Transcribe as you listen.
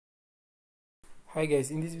Hi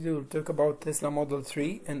guys, in this video we'll talk about Tesla Model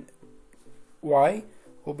 3 and why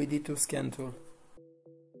OBD2 Scan Tool.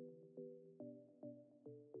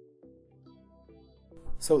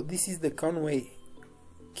 So this is the Konnwei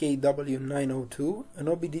KW902, an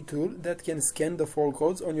OBD tool that can scan the fault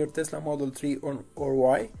codes on your Tesla Model 3 or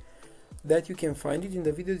Y, that you can find it in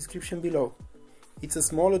the video description below. It's a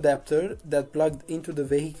small adapter that plugged into the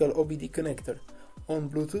vehicle OBD connector. On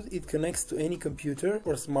Bluetooth it connects to any computer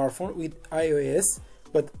or smartphone with iOS,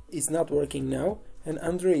 but it's not working now, and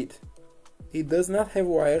Android. It does not have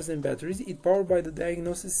wires and batteries. It's powered by the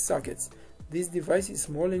diagnosis sockets. This device is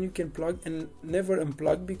small and you can plug and never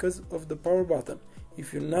unplug because of the power button.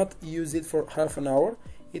 If you not use it for half an hour,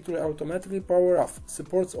 it will automatically power off.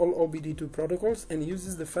 Supports all OBD2 protocols and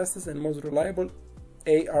uses the fastest and most reliable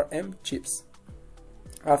ARM chips.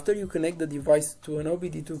 After you connect the device to an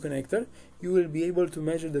OBD2 connector, you will be able to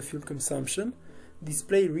measure the fuel consumption,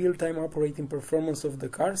 display real-time operating performance of the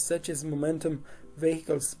car such as momentum,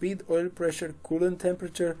 vehicle speed, oil pressure, coolant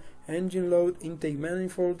temperature, engine load, intake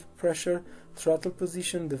manifold pressure, throttle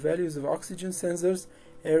position, the values of oxygen sensors,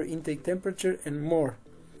 air intake temperature, and more.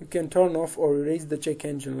 You can turn off or erase the check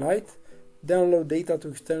engine light, download data to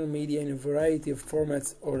external media in a variety of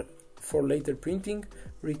formats or for later printing,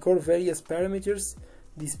 record various parameters,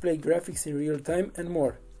 display graphics in real time, and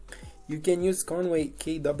more. You can use Konnwei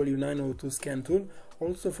KW902 Scan Tool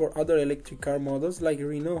also for other electric car models like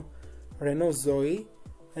Renault Zoe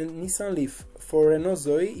and Nissan Leaf. For Renault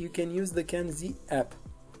Zoe you can use the CanZ app.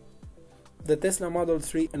 The Tesla Model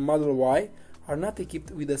 3 and Model Y are not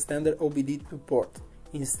equipped with a standard OBD2 port.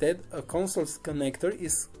 Instead, a console connector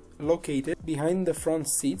is located behind the front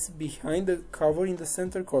seats, behind the cover in the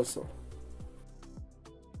center console.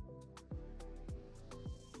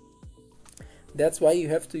 That's why you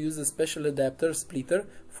have to use a special adapter splitter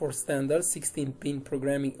for standard 16-pin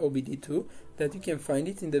programming OBD2 that you can find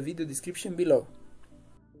it in the video description below.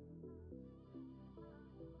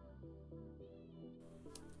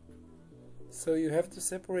 So you have to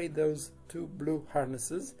separate those two blue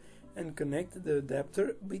harnesses and connect the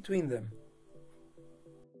adapter between them.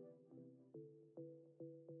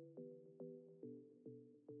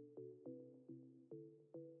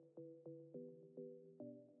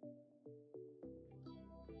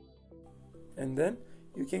 And then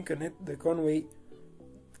you can connect the Konnwei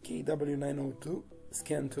KW902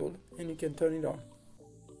 Scan Tool and you can turn it on.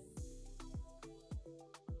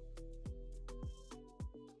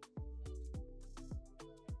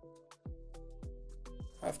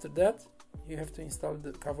 After that, you have to install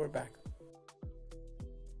the cover back.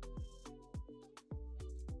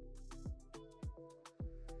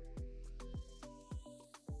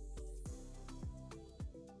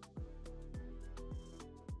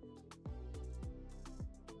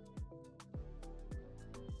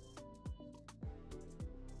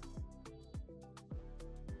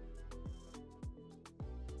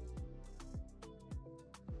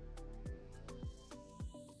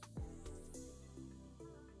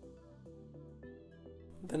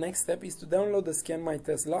 The next step is to download the Scan My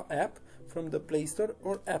Tesla app from the Play Store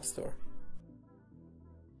or App Store.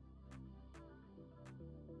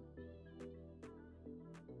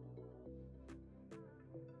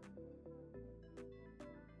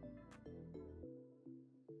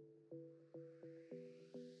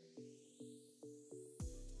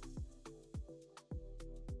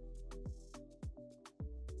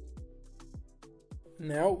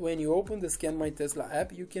 Now, when you open the Scan My Tesla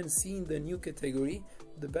app, you can see in the new category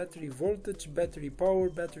the battery voltage, battery power,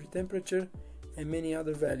 battery temperature, and many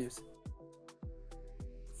other values.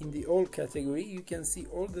 In the all category, you can see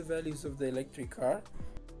all the values of the electric car.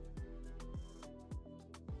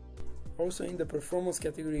 Also in the performance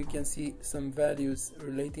category, you can see some values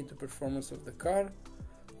relating to performance of the car.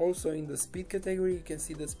 Also in the speed category, you can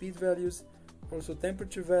see the speed values, also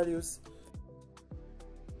temperature values.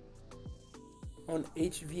 On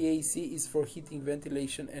HVAC is for heating,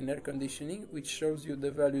 ventilation and air conditioning, which shows you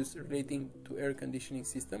the values relating to air conditioning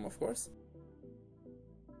system, of course.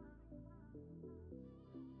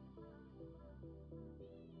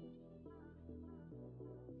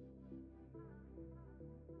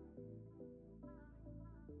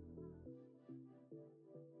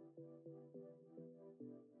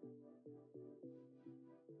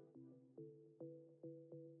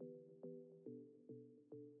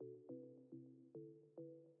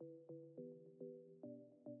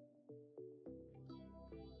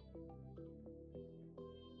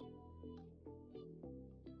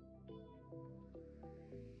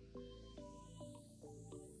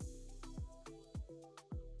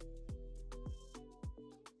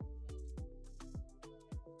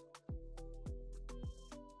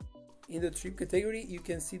 In the trip category, you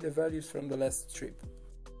can see the values from the last trip.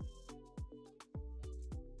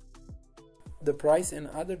 The price and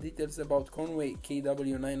other details about Konnwei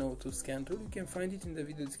KW902 Scan Tool, you can find it in the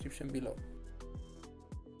video description below.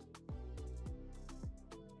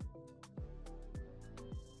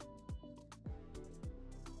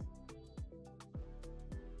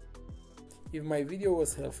 If my video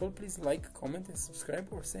was helpful, please like, comment and subscribe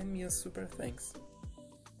or send me a super thanks.